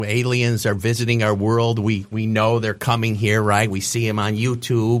Aliens are visiting our world. We know they're coming here, right? We see them on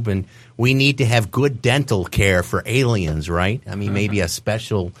YouTube, and we need to have good dental care for aliens, right? I mean, maybe a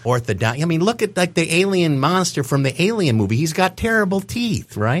special orthodont. I mean, look at like the alien monster from the Alien movie. He's got terrible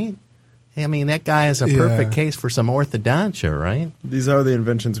teeth, right? I mean, that guy is a perfect case for some orthodontia, right? These are the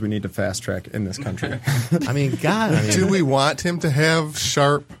inventions we need to fast track in this country. I mean, God. Do we want him to have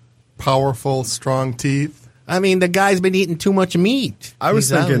sharp, powerful, strong teeth? I mean, the guy's been eating too much meat. I was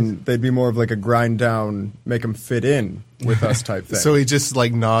thinking they'd be more of like a grind down, make them fit in with us type thing. So he just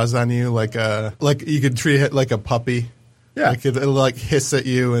like gnaws on you like you could treat it like a puppy. Yeah. Like it'll like hiss at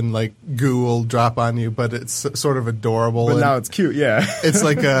you and like goo will drop on you, but it's sort of adorable. But now it's cute, yeah. It's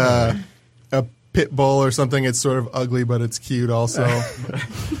like a pit bull or something. It's sort of ugly, but it's cute also.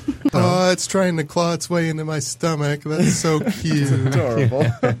 Oh, it's trying to claw its way into my stomach. That's so cute. It's adorable.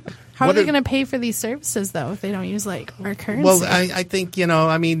 How are they going to pay for these services, though, if they don't use, like, our currency? Well, I think,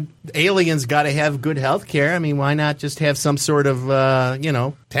 I mean, aliens got to have good health care. I mean, why not just have some sort of,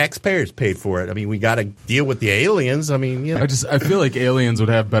 taxpayers paid for it? I mean, we got to deal with the aliens. I mean, I feel like aliens would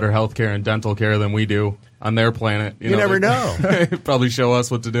have better health care and dental care than we do on their planet. You never know. They probably show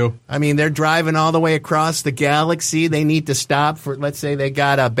us what to do. I mean, they're driving all the way across the galaxy. They need to stop for, let's say they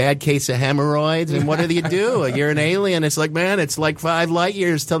got a bad case of hemorrhoids. And what do you do? You're an alien. It's like, man, it's like 5 light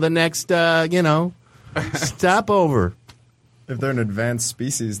years till the next, stopover. If they're an advanced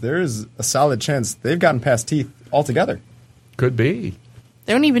species, there is a solid chance they've gotten past teeth altogether. Could be.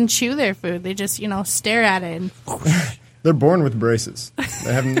 They don't even chew their food. They just, stare at it. And They're born with braces.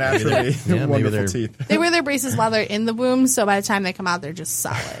 They have naturally Yeah, wonderful teeth. they wear their braces while they're in the womb, so by the time they come out, they're just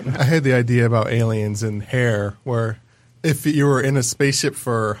solid. I had the idea about aliens and hair, where if you were in a spaceship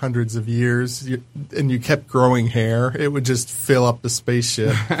for hundreds of years and you kept growing hair, it would just fill up the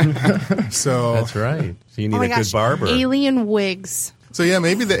spaceship. So That's right. So you need Oh my a gosh, good barber. alien wigs. So yeah,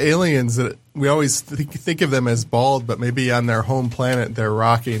 maybe the aliens that we always think of them as bald, but maybe on their home planet they're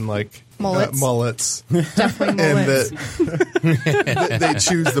rocking like Mullets. mullets. Definitely And mullets. that they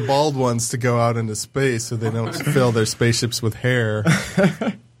choose the bald ones to go out into space so they don't fill their spaceships with hair.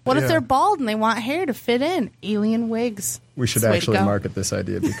 What if Yeah. they're bald and they want hair to fit in? Alien wigs. We should That's the way to actually go. market this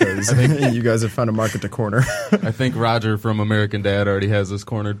idea because you guys have found a market to corner. I think Roger from American Dad already has us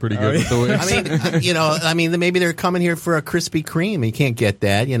cornered pretty good with the wigs. I mean, maybe they're coming here for a Krispy Kreme. You can't get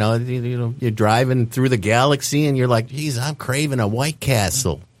that. You're driving through the galaxy and you're like, geez, I'm craving a White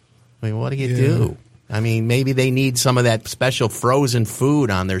Castle. I mean, what do you do? I mean, maybe they need some of that special frozen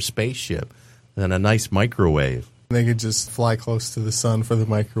food on their spaceship and a nice microwave. They could just fly close to the sun for the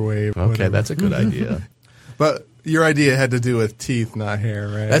microwave. Okay, whatever. that's a good idea. But your idea had to do with teeth, not hair,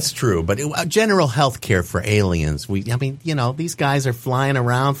 right? That's true, but general health care for aliens. These guys are flying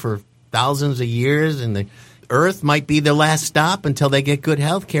around for thousands of years, and the Earth might be their last stop until they get good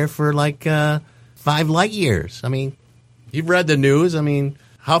health care for 5 light years. I mean, you've read the news. I mean,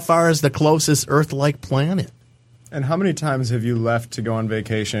 how far is the closest Earth-like planet? And how many times have you left to go on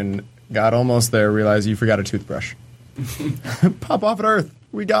vacation, got almost there, realized you forgot a toothbrush? Pop off at Earth.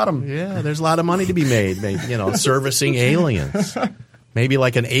 We got them. Yeah, there's a lot of money to be made, servicing aliens. Maybe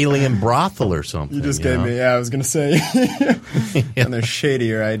like an alien brothel or something. You just gave me, I was going to say, another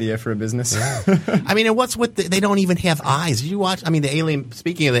shadier idea for a business. I mean, and what's with they don't even have eyes. Did you watch? I mean,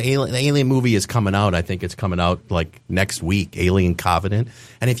 speaking of the alien movie is coming out. I think it's coming out like next week, Alien Covenant.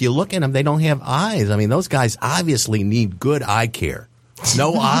 And if you look at them, they don't have eyes. I mean, those guys obviously need good eye care.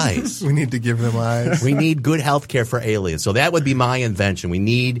 No eyes. We need to give them eyes. We need good health care for aliens. So that would be my invention. We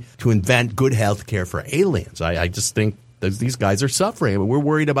need to invent good health care for aliens. I just think these guys are suffering. We're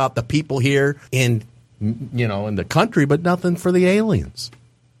worried about the people here in the country, but nothing for the aliens.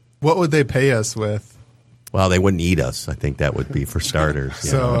 What would they pay us with? Well, they wouldn't eat us. I think that would be for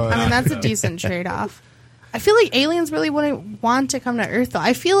starters. I mean, that's a decent trade-off. I feel like aliens really wouldn't want to come to Earth, though.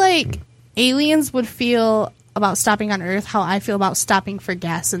 I feel like aliens would feel about stopping on Earth how I feel about stopping for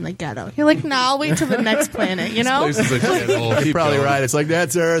gas in the ghetto. You're like, nah, I'll wait till the next planet, This place is a shithole. You're probably right. It's like,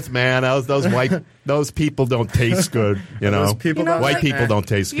 that's Earth, man. Those people don't taste good. Those people White people don't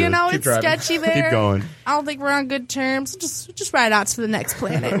taste good. It's sketchy there. Keep going. I don't think we're on good terms. Just ride out to the next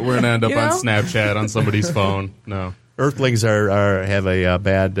planet. We're going to end up on Snapchat on somebody's phone. No. Earthlings have a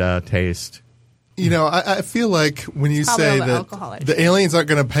bad taste. I feel like when you Probably say all the that alcohol, the aliens aren't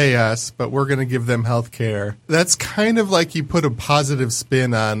going to pay us, but we're going to give them health care, that's kind of like you put a positive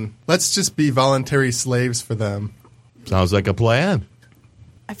spin on, let's just be voluntary slaves for them. Sounds like a plan.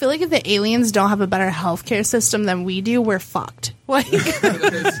 I feel like if the aliens don't have a better healthcare system than we do, we're fucked. They've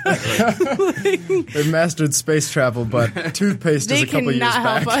mastered space travel, but toothpaste they is a couple years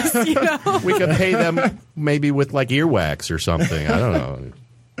cannot back. help us. We could pay them maybe with earwax or something. I don't know.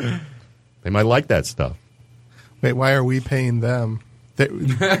 They might like that stuff. Wait, why are we paying them?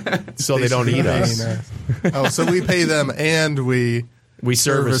 So they don't eat us. Oh, so we pay them and we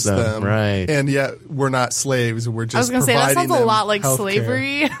service them. Right. And yet we're not slaves. We're just I was going to say, that providing sounds a them lot like healthcare.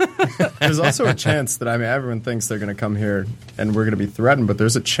 slavery. There's also a chance that, everyone thinks they're going to come here and we're going to be threatened, but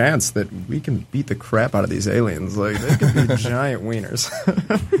there's a chance that we can beat the crap out of these aliens. Like, they could be giant wieners.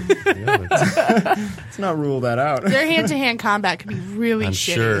 Let's not rule that out. Their hand-to-hand combat could be really I'm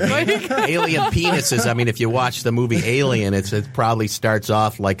shitty. sure. Like, Alien penises. I mean, if you watch the movie Alien, it probably starts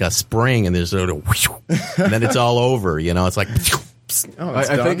off like a spring, and there's sort of, and then it's all over. It's like. Oh, I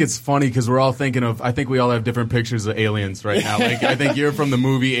think it's funny because we're all thinking of. I think we all have different pictures of aliens right now. Like I think you're from the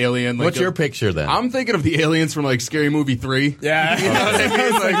movie Alien. Like, What's your picture then? I'm thinking of the aliens from like Scary Movie 3. Yeah. You know what I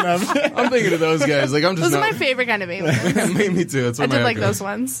mean? Like, I'm thinking of those guys. Like I'm just those are not. my favorite kind of aliens. Me too. That's I what did like those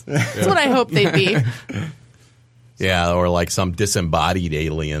ones. That's what I hope they'd be. Yeah, or like some disembodied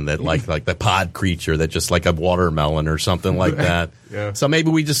alien that like the pod creature that just like a watermelon or something like that. Yeah. So maybe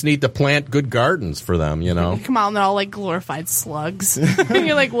we just need to plant good gardens for them, Come out and they're all like glorified slugs. And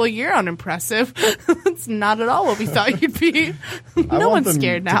you're like, well, you're unimpressive. That's not at all what we thought you'd be. No one's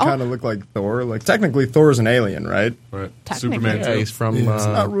scared to now. kind of look like Thor. Like, technically, Thor's an alien, right? Right. Technically. Superman Yeah, too. he's from. Let's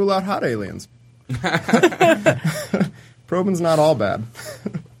not rule out hot aliens. Probing's not all bad.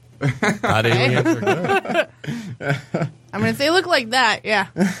 Hot aliens are good. I mean, if they look like that, yeah.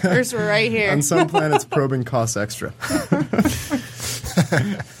 Earth's right here. On some planets, probing costs extra.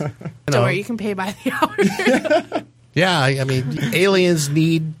 Don't worry, you can pay by the hour. Yeah, I mean, aliens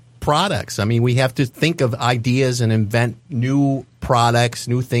need products. I mean, we have to think of ideas and invent new products,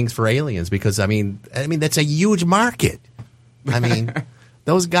 new things for aliens because I mean that's a huge market. I mean,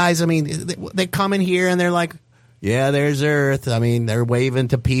 those guys. I mean, they come in here and they're like, "Yeah, there's Earth." I mean, they're waving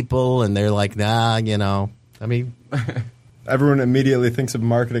to people and they're like, "Nah, I mean. Everyone immediately thinks of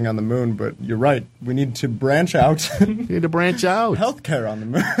marketing on the moon, but you're right. We need to branch out. You need to branch out. Healthcare on the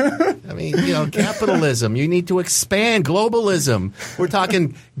moon. I mean, capitalism. You need to expand. Globalism. We're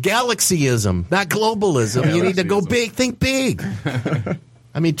talking galaxyism, not globalism. You need to go big. Think big.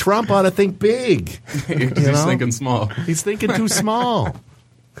 I mean, Trump ought to think big. He's thinking small. He's thinking too small.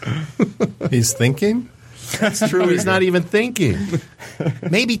 He's thinking? That's true. He's not even thinking.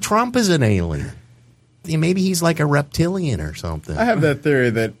 Maybe Trump is an alien. Maybe he's like a reptilian or something. I have that theory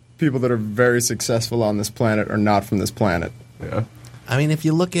that people that are very successful on this planet are not from this planet. Yeah. I mean, if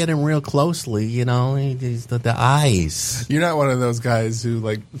you look at him real closely, he's the eyes. You're not one of those guys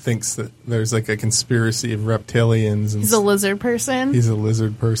who thinks that there's like a conspiracy of reptilians. And He's a lizard person. He's a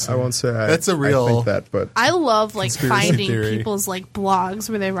lizard person. I won't say that's a real. I think that, but I love Conspiracy finding theory. people's blogs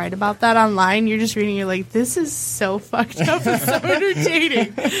where they write about that online. You're just reading, you're like, this is so fucked up and so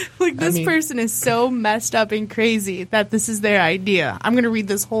entertaining. This person is so messed up and crazy that this is their idea. I'm going to read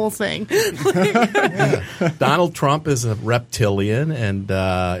this whole thing. Donald Trump is a reptilian, and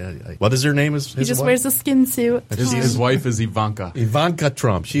what is her name? He just wears a skin suit. His wife is Ivanka. Ivanka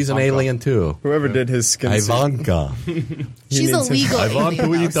Trump. She's an alien too. whoever did his skin suit, Ivanka. She's a needs his- legal I want to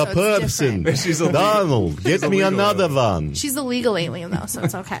alien, eat though, a so it's person. different. She's a Donald, get a me legal another alien. one. She's a legal alien, though, so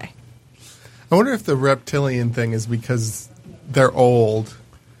it's okay. I wonder if the reptilian thing is because they're old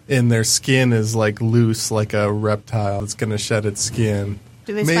and their skin is loose like a reptile that's going to shed its skin.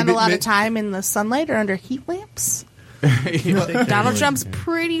 Do they spend a lot of time in the sunlight or under heat lamps? Donald Trump's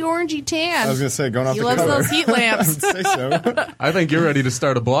pretty orangey tan. I was going to say, going off He the loves color. those heat lamps. I would say so. I think you're ready to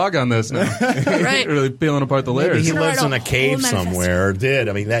start a blog on this now. Right. Really peeling apart the Maybe layers. he Gonna lives write in a a cave whole manifesto. somewhere, or did.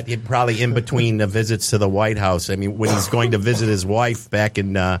 I mean, that probably in between the visits to the White House. I mean, when he's going to visit his wife back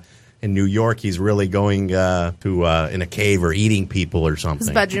in New York, he's really going to in a cave or eating people or something.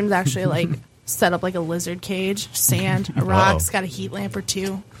 His bedroom's actually set up like a lizard cage, sand, a rock. It's got a heat lamp or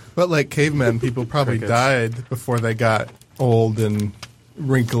two. But like cavemen, people probably Crickets. died before they got old and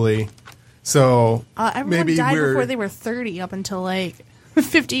wrinkly. So Everyone maybe died we're. before they were 30 up until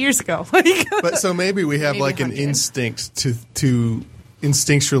 50 years ago. But so maybe we have Maybe an 100. instinct to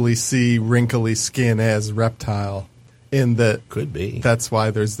instinctually see wrinkly skin as reptile, in that Could be. that's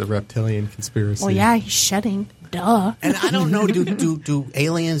why there's the reptilian conspiracy. Well, yeah, he's shedding. Duh. And I don't know. Do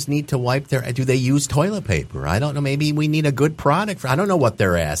aliens need to wipe their? Do they use toilet paper? I don't know. Maybe we need a good product. I don't know what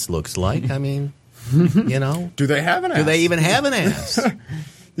their ass looks like. I mean, Do they have an ass? do they even have an ass?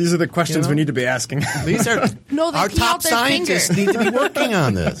 These are the questions we need to be asking. These are No, they our pee top out their scientists finger. need to be working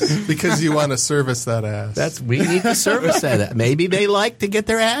on this. because you want to service that ass. We need to service that. Maybe they like to get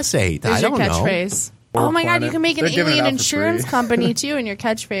their ass ate. There's I your don't know. catchphrase. Or Oh my God, planet. you can make an They're giving it alien out for insurance free. company too, and your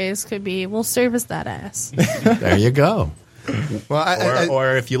catchphrase could be, we'll service that ass. There you go. well,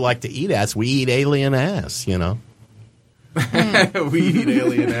 Or if you like to eat ass, we eat alien ass. We eat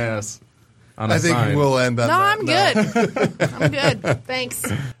alien ass. on a I think sign. we'll end on No, that. I'm good. I'm good. Thanks.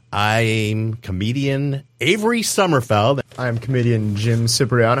 I'm comedian Avery Sommerfeld. I'm comedian Jim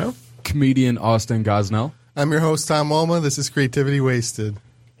Cipriano. Comedian Austin Gosnell. I'm your host, Tom Woma. This is Creativity Wasted.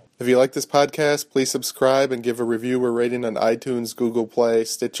 If you like this podcast, please subscribe and give a review or rating on iTunes, Google Play,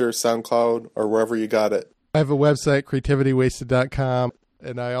 Stitcher, SoundCloud, or wherever you got it. I have a website, creativitywasted.com,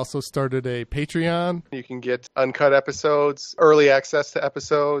 and I also started a Patreon. You can get uncut episodes, early access to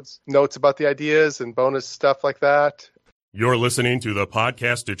episodes, notes about the ideas, and bonus stuff like that. You're listening to the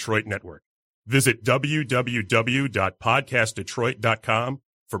Podcast Detroit Network. Visit www.podcastdetroit.com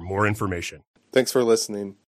for more information. Thanks for listening.